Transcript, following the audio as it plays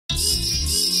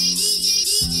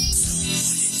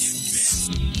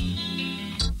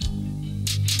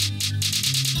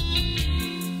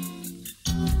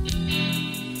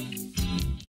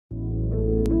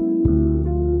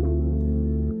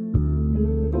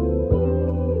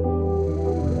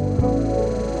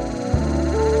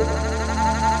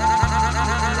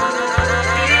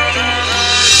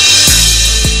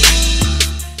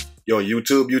Well,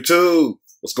 YouTube,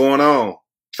 what's going on?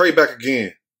 Trey back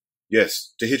again.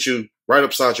 Yes, to hit you right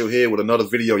upside your head with another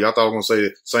video. Y'all thought I was going to say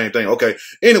the same thing. Okay.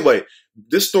 Anyway,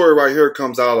 this story right here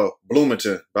comes out of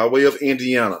Bloomington by way of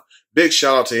Indiana. Big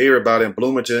shout out to everybody in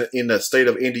Bloomington, in the state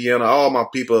of Indiana, all my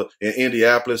people in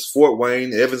Indianapolis, Fort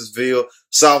Wayne, Evansville,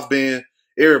 South Bend.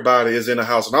 Everybody is in the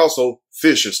house. And also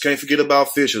Fishers. Can't forget about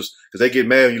Fishers because they get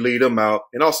mad when you leave them out.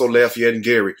 And also Lafayette and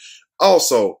Gary.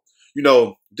 Also, you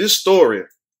know, this story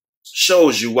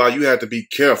shows you why you have to be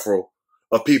careful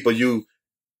of people you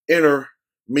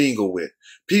intermingle with.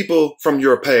 People from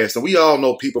your past. And we all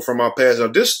know people from our past. Now,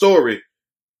 this story,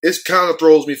 it kind of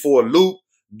throws me for a loop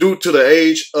due to the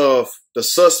age of the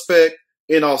suspect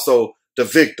and also the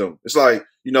victim. It's like,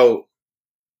 you know,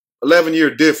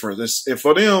 11-year difference. And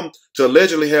for them to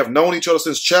allegedly have known each other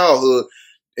since childhood,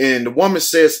 and the woman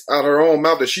says out her own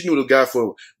mouth that she knew the guy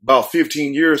for about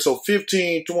 15 years. So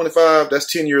 15, 25,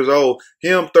 that's 10 years old.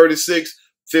 Him, 36,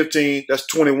 15, that's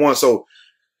 21. So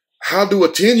how do a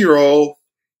 10-year-old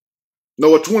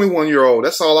know a 21-year-old?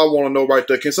 That's all I want to know right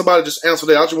there. Can somebody just answer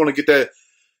that? I just want to get that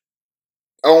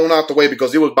on out the way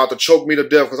because it was about to choke me to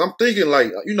death. Because I'm thinking,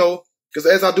 like, you know, because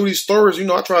as I do these stories, you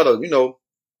know, I try to, you know,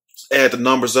 add the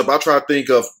numbers up. I try to think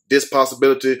of this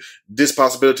possibility,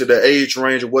 the age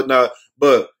range and whatnot.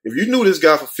 But if you knew this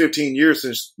guy for 15 years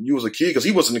since you was a kid, because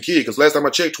he wasn't a kid, because last time I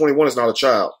checked, 21 is not a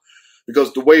child.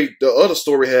 Because the way the other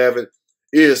story have it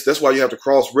is, that's why you have to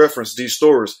cross-reference these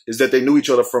stories, is that they knew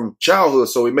each other from childhood.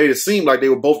 So it made it seem like they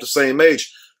were both the same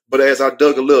age. But as I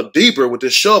dug a little deeper with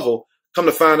this shovel, come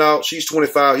to find out she's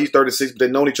 25, he's 36, but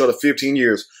they've known each other 15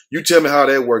 years. You tell me how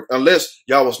that worked, unless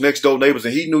y'all was next door neighbors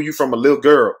and he knew you from a little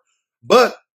girl.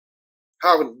 But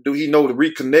how do he know to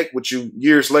reconnect with you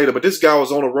years later? But this guy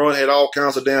was on the run, had all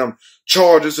kinds of damn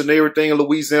charges and everything in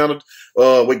Louisiana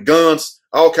with guns,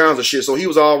 all kinds of shit. So he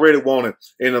was already wanted.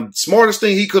 And the smartest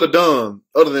thing he could have done,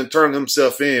 other than turning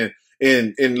himself in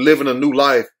and living a new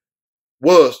life,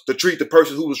 was to treat the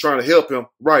person who was trying to help him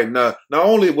right. Now, not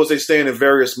only was they staying in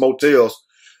various motels,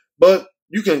 but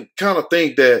you can kind of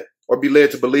think that, or be led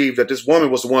to believe that this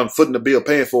woman was the one footing the bill,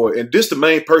 paying for it. And this the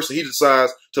main person he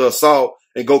decides to assault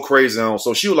and go crazy on.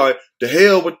 So she was like, the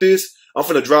hell with this. I'm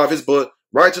finna drive his butt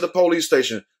right to the police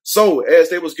station. So as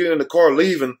they was getting in the car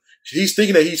leaving, he's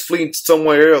thinking that he's fleeing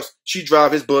somewhere else. She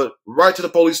drive his butt right to the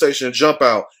police station and jump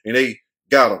out. And they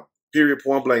got him. Period,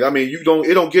 point blank. I mean, it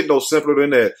don't get no simpler than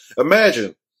that.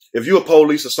 Imagine if you're a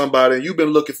police or somebody and you've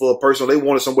been looking for a person, they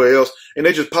wanted somewhere else, and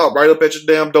they just pop right up at your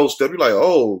damn doorstep. You're like,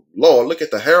 oh, Lord, look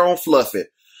at the hair on Fluffy.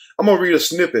 I'm going to read a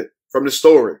snippet from the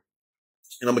story,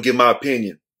 and I'm going to give my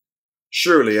opinion.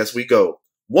 Surely, as we go.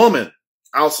 Woman,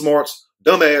 outsmarts,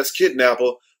 dumbass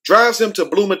kidnapper, drives him to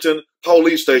Bloomington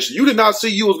police station. You did not see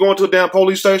you was going to a damn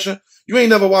police station? You ain't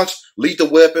never watched Lethal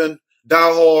Weapon,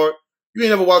 Die Hard. You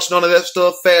ain't never watched none of that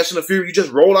stuff, Fast and the Furious. You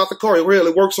just roll out the car. It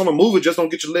really works on a movie. Just don't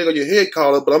get your leg or your head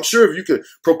caught up. But I'm sure if you could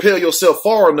propel yourself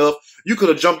far enough, you could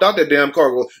have jumped out that damn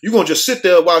car. Well, you going to just sit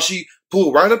there while she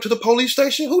pulled right up to the police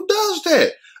station? Who does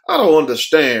that? I don't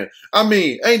understand. I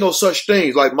mean, ain't no such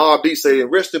thing, like Mob D saying,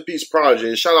 rest in peace, Prodigy,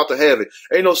 and shout out to Havoc.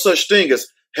 Ain't no such thing as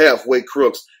halfway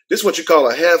crooks. This is what you call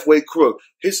a halfway crook.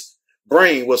 His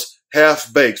brain was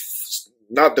half-baked.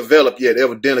 Not developed yet,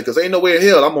 evidently, because ain't no way in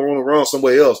hell I'm going to run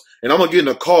somewhere else. And I'm going to get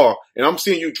in a car, and I'm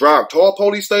seeing you drive to a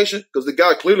police station, because the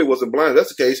guy clearly wasn't blind. If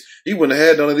that's the case, he wouldn't have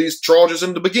had none of these charges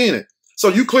in the beginning. So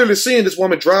you clearly seeing this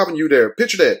woman driving you there.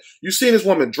 Picture that. You seeing this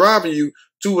woman driving you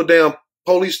to a damn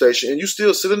police station, and you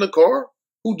still sit in the car?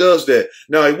 Who does that?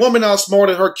 Now, a woman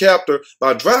outsmarted her captor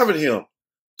by driving him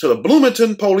to the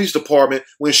Bloomington Police Department.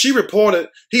 When she reported,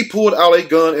 he pulled out a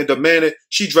gun and demanded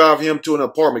she drive him to an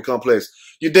apartment complex.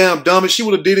 You damn dummy. She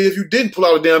would have did it if you didn't pull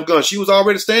out a damn gun. She was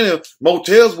already staying in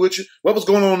motels with you. What was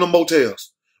going on in the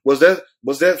motels? Was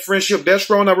that friendship that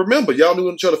strong? Now remember, y'all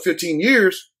knew each other 15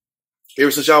 years, ever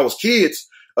since y'all was kids.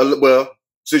 Well,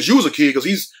 since you was a kid, because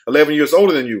he's 11 years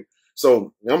older than you.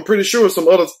 So I'm pretty sure some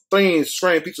other things,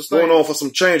 strange pieces going on for some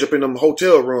change up in them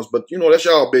hotel rooms. But, you know, that's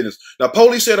y'all business. Now,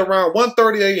 police said around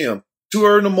 1:30 a.m., too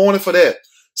early in the morning for that.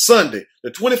 Sunday,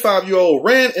 the 25-year-old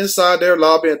ran inside their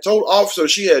lobby and told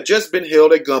officers she had just been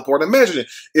held at gunpoint. Imagine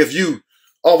if you,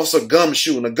 Officer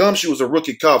Gumshoe, and a Gumshoe is a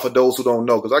rookie cop for those who don't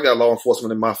know, because I got law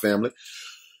enforcement in my family.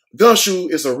 Gumshoe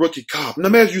is a rookie cop. And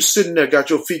imagine you sitting there, got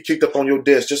your feet kicked up on your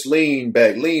desk, just lean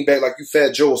back like you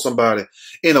Fat Joe or somebody,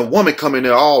 and a woman come in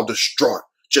there all distraught,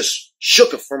 just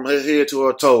shook her from her head to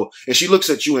her toe, and she looks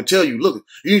at you and tell you, look,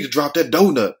 you need to drop that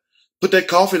donut. Put that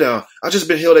coffee down. I just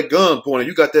been held at gunpoint, and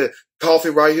you got that coffee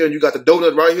right here, and you got the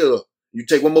donut right here. You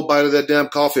take one more bite of that damn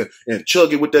coffee and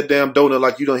chug it with that damn donut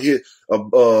like you done hit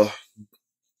a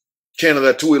can of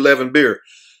that 211 beer.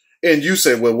 And you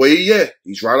say, well, where he at?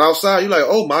 He's right outside. You're like,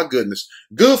 oh my goodness.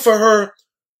 Good for her.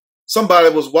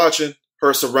 Somebody was watching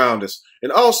her surroundings.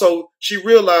 And also, she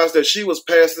realized that she was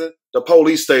passing the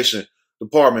police station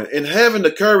department and having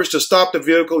the courage to stop the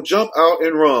vehicle, jump out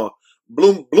and run.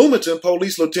 Bloomington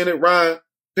Police Lieutenant Ryan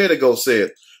Pedigo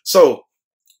said. So,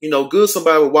 good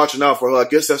somebody was watching out for her. I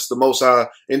guess that's the Most High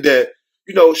in that,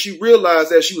 she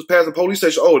realized that she was passing the police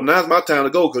station. Oh, now's my time to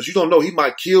go because you don't know. He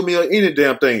might kill me or any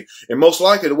damn thing. And most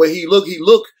likely the way he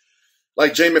looked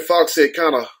like Jamie Foxx said,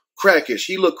 kind of crackish.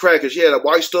 He looked crackish. He had a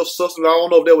white stuff substance. I don't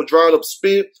know if that was dried up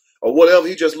spit or whatever.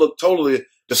 He just looked totally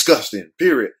disgusting,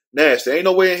 period. Nasty. Ain't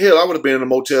no way in hell I would have been in a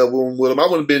motel room with him. I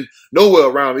wouldn't have been nowhere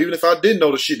around him, even if I didn't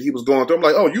know the shit he was going through. I'm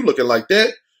like, oh, you looking like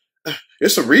that?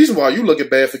 It's a reason why you looking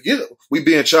bad. Forget it. We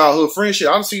being childhood friends. Shit,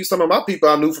 I've seen some of my people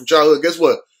I knew from childhood. Guess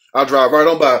what? I drive right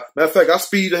on by. Matter of fact, I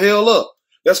speed the hell up.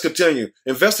 Let's continue.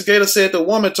 Investigator said the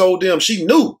woman told them she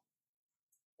knew.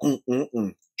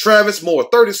 Travis Moore,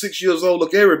 36 years old,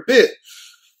 look every bit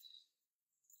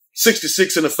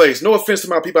 66 in the face. No offense to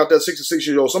my people out there, 66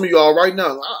 years old. Some of you all right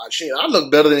now, shit, I look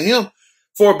better than him.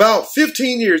 For about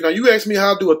 15 years. Now, you ask me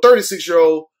how I do a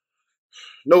 36-year-old,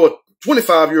 know a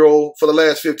 25-year-old for the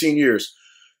last 15 years.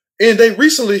 And they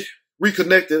recently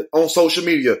reconnected on social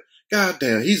media. God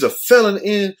damn, he's a felon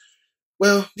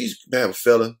he's bad a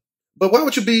felon. But why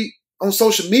would you be on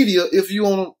social media if you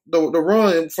on the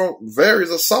run from various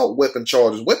assault weapon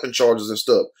charges and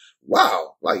stuff?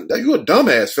 Wow, like you a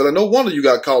dumbass fella. No wonder you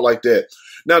got caught like that.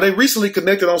 Now, they recently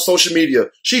connected on social media.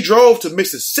 She drove to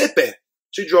Mississippi.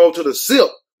 She drove to the SIP.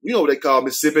 You know what they call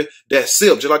Mississippi? That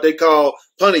SIP, just like they call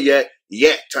Pontiac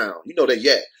Yak Town. You know that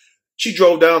Yak. She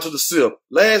drove down to the SIP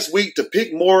last week to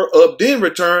pick more up, then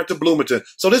return to Bloomington.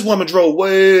 So this woman drove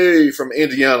way from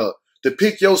Indiana to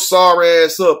pick your sorry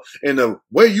ass up. And the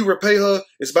way you repay her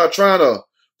is by trying to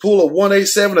pull a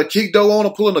 187, a kick door on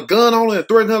her, pulling a gun on her and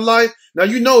threatening her life. Now,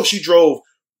 you know she drove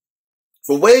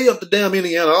from way up the damn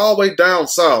Indiana all the way down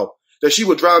south, that she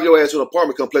would drive your ass to an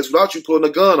apartment complex without you pulling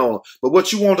a gun on her. But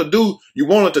what you wanted to do, you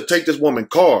wanted to take this woman's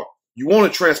car. You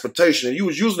wanted transportation, and you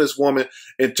was using this woman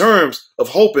in terms of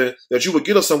hoping that you would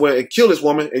get her somewhere and kill this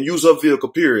woman and use her vehicle,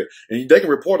 period. And they can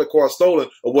report the car stolen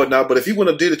or whatnot, but if he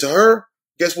wouldn't have did it to her,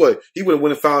 guess what? He would have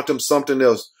went and found him something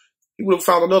else. He would have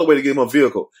found another way to give him a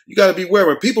vehicle. You got to be aware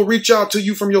when people reach out to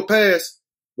you from your past.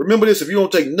 Remember this, if you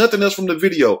don't take nothing else from the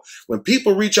video, when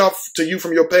people reach out to you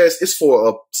from your past, it's for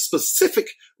a specific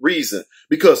reason.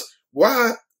 Because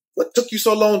why? What took you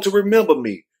so long to remember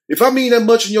me? If I mean that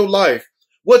much in your life,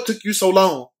 what took you so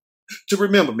long to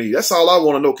remember me? That's all I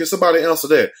want to know. Can somebody answer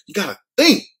that? You got to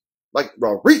think, like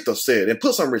Aretha said, and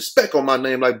put some respect on my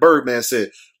name, like Birdman said.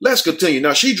 Let's continue.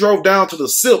 Now, she drove down to the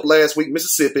SIP last week,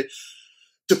 Mississippi,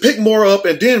 to pick more up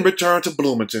and then return to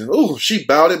Bloomington. Ooh, she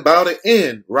bowed it,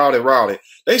 and rowdy.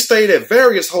 They stayed at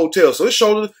various hotels. So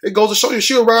it goes to show you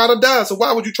she'll ride or die. So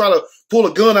why would you try to pull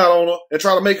a gun out on her and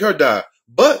try to make her die?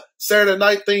 But Saturday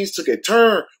night, things took a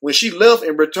turn when she left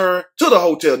and returned to the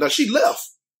hotel. Now, she left,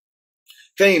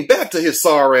 came back to his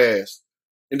sorry ass.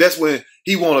 And that's when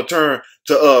he want to turn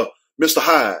to Mr.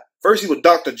 Hyde. First, he was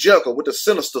Dr. Jekyll with the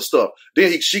sinister stuff.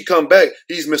 Then she come back,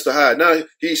 he's Mr. Hyde. Now,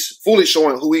 he's fully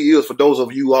showing who he is for those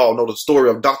of you who all know the story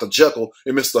of Dr. Jekyll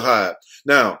and Mr. Hyde.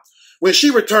 Now, when she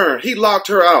returned, he locked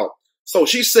her out. So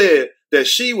she said that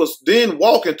she was then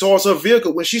walking towards her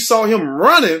vehicle when she saw him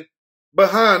running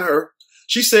behind her.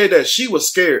 She said that she was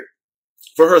scared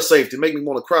for her safety. Make me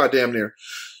want to cry damn near.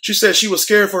 She said she was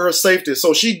scared for her safety.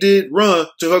 So she did run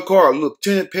to her car.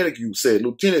 Lieutenant Pettigrew said.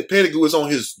 Lieutenant Pettigrew is on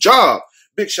his job.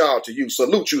 Big shout out to you.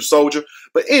 Salute you, soldier.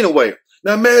 But anyway,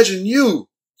 now imagine you.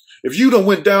 If you done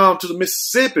went down to the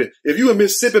Mississippi, if you in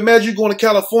Mississippi, imagine you going to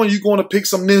California, you going to pick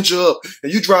some ninja up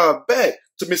and you drive back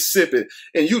to Mississippi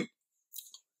and you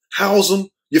house them,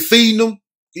 you feeding them.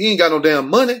 He ain't got no damn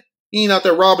money. He ain't out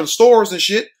there robbing stores and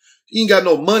shit. He ain't got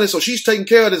no money, so she's taking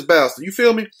care of this bastard. You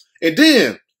feel me? And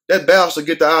then that bastard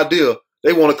get the idea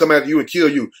they want to come after you and kill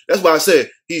you. That's why I said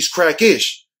he's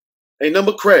crackish. Ain't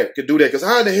number crack could do that. Because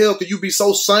how in the hell could you be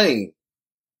so sane?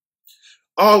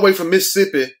 All the way from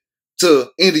Mississippi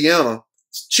to Indiana,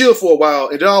 chill for a while,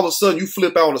 and then all of a sudden you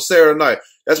flip out on a Saturday night.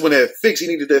 That's when that fix, he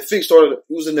needed that fix, he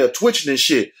was in there twitching and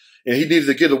shit, and he needed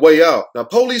to get a way out. Now,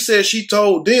 police said she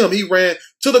told them he ran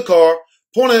to the car,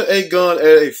 pointed a gun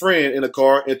at a friend in the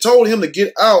car, and told him to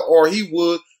get out or he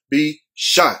would be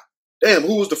shot. Damn,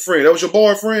 who was the friend? That was your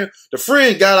boyfriend? The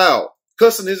friend got out,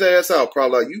 cussing his ass out,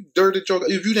 probably like, you dirty joke.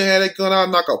 If you didn't have that gun,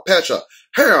 I'd knock a patch of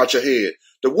hair out your head.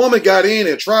 The woman got in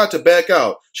and tried to back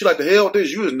out. She like, the hell with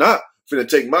this? You is not finna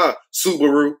take my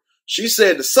Subaru. She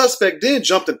said the suspect then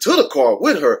jumped into the car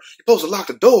with her. You're supposed to lock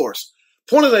the doors.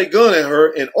 pointed a gun at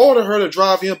her and ordered her to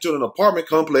drive him to an apartment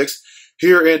complex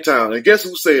here in town. And guess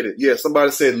who said it? Yeah,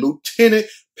 somebody said Lieutenant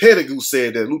Pettigrew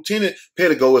said that. Lieutenant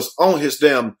Pettigrew is on his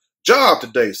damn job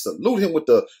today. Salute him with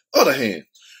the other hand.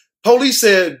 Police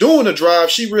said during the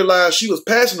drive, she realized she was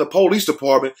passing the police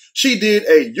department. She did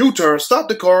a U-turn, stopped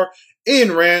the car,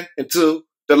 and ran into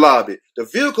the lobby. The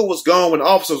vehicle was gone when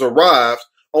officers arrived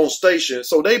on station,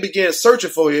 so they began searching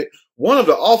for it. One of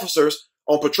the officers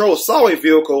on patrol saw a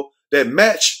vehicle that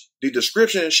matched the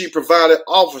description she provided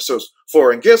officers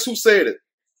for. And guess who said it?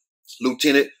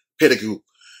 Lieutenant Pettigrew.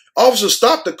 Officers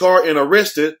stopped the car and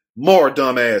arrested more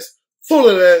dumbass, full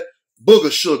of that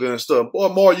booger sugar and stuff. Boy,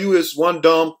 more, you is one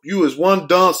dumb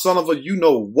son of a you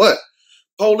know what.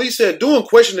 Police said during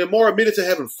questioning, Moore admitted to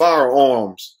having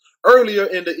firearms earlier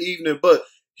in the evening, but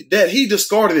that he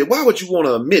discarded it. Why would you want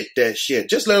to admit that shit?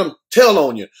 Just let them tell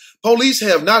on you. Police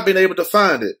have not been able to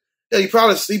find it. Yeah, he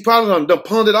probably done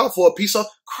pawned it out for a piece of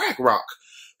crack rock.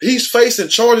 He's facing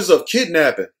charges of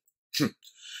kidnapping,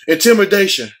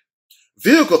 intimidation,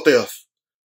 vehicle theft,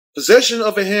 possession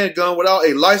of a handgun without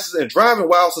a license, and driving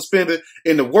while suspended,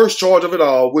 in the worst charge of it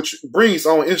all, which brings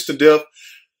on instant death.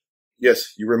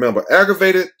 Yes, you remember,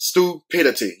 aggravated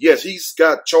stupidity. Yes, he's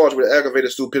got charged with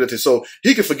aggravated stupidity. So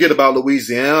he can forget about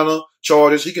Louisiana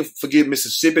charges. He can forget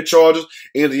Mississippi charges.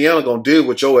 Indiana gonna deal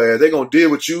with your ass. They gonna deal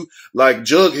with you like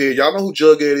Jughead. Y'all know who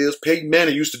Jughead is. Peyton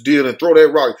Manning used to deal and throw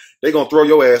that rock. They gonna throw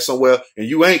your ass somewhere and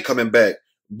you ain't coming back.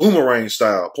 Boomerang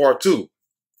style, part 2.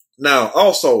 Now,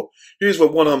 also, here's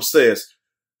what one of them says.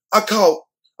 I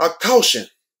caution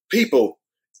people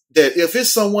that if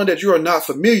it's someone that you are not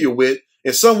familiar with,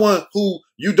 and someone who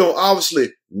you don't obviously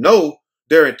know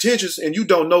their intentions and you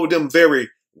don't know them very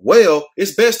well,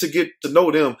 it's best to get to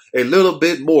know them a little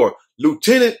bit more.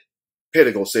 Lieutenant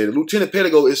Pettigrew said it. Lieutenant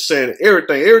Pettigrew is saying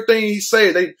everything. Everything he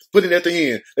said, they put it at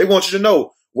the end. They want you to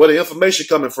know where the information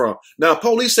coming from. Now,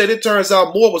 police said it turns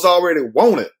out Moore was already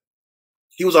wanted.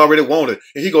 He was already wanted,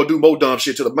 and he gonna do more dumb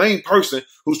shit to the main person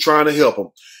who's trying to help him.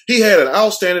 He had an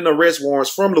outstanding arrest warrant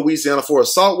from Louisiana for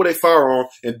assault with a firearm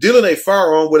and dealing a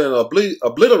firearm with an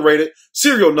obliterated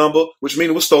serial number, which means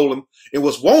it was stolen, and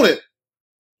was wanted,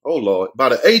 oh Lord, by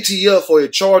the ATF for a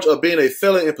charge of being a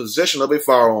felon in possession of a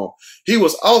firearm. He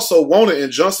was also wanted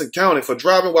in Johnson County for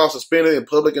driving while suspended in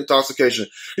public intoxication.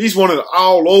 He's wanted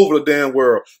all over the damn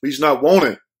world, but he's not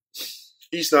wanted.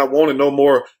 He's not wanted no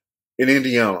more in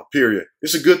Indiana, period.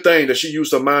 It's a good thing that she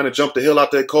used her mind and jumped the hell out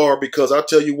that car, because I'll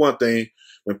tell you one thing,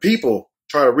 when people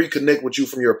try to reconnect with you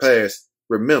from your past,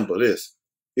 remember this.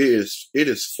 It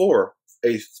is for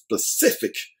a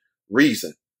specific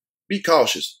reason. Be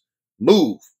cautious.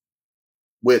 Move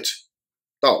with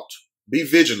thought. Be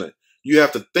vigilant. You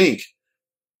have to think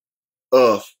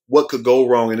of what could go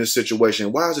wrong in this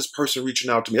situation. Why is this person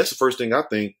reaching out to me? That's the first thing I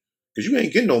think, because you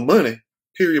ain't getting no money.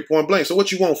 Period, point blank. So what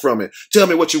you want from it? Tell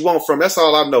me what you want from it. That's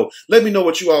all I know. Let me know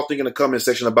what you all think in the comment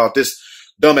section about this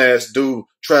dumbass dude,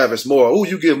 Travis Moore. Oh,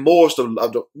 you give more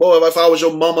to boy. If I was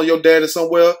your mama, your daddy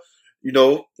somewhere, you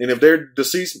know, and if they're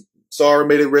deceased, sorry,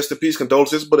 may they rest in peace,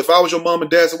 condolences. But if I was your mom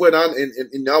and dad somewhere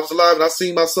and I was alive and I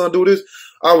seen my son do this,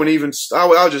 I would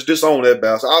just disown that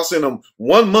bastard. I'll send him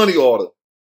one money order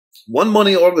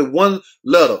with one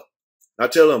letter. I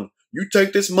tell him, you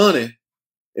take this money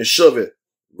and shove it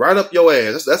right up your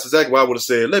ass. That's exactly what I would have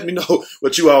said. Let me know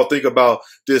what you all think about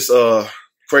this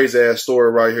crazy ass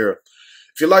story right here.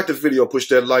 If you like the video, push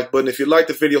that like button. If you like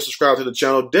the video, subscribe to the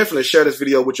channel. Definitely share this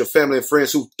video with your family and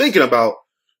friends who thinking about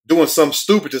doing something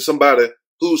stupid to somebody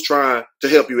who's trying to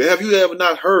help you. Have you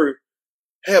not heard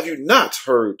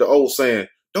the old saying,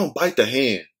 don't bite the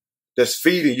hand that's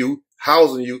feeding you,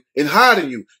 housing you, and hiding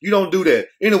you? You don't do that.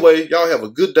 Anyway, y'all have a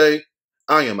good day.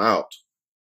 I am out.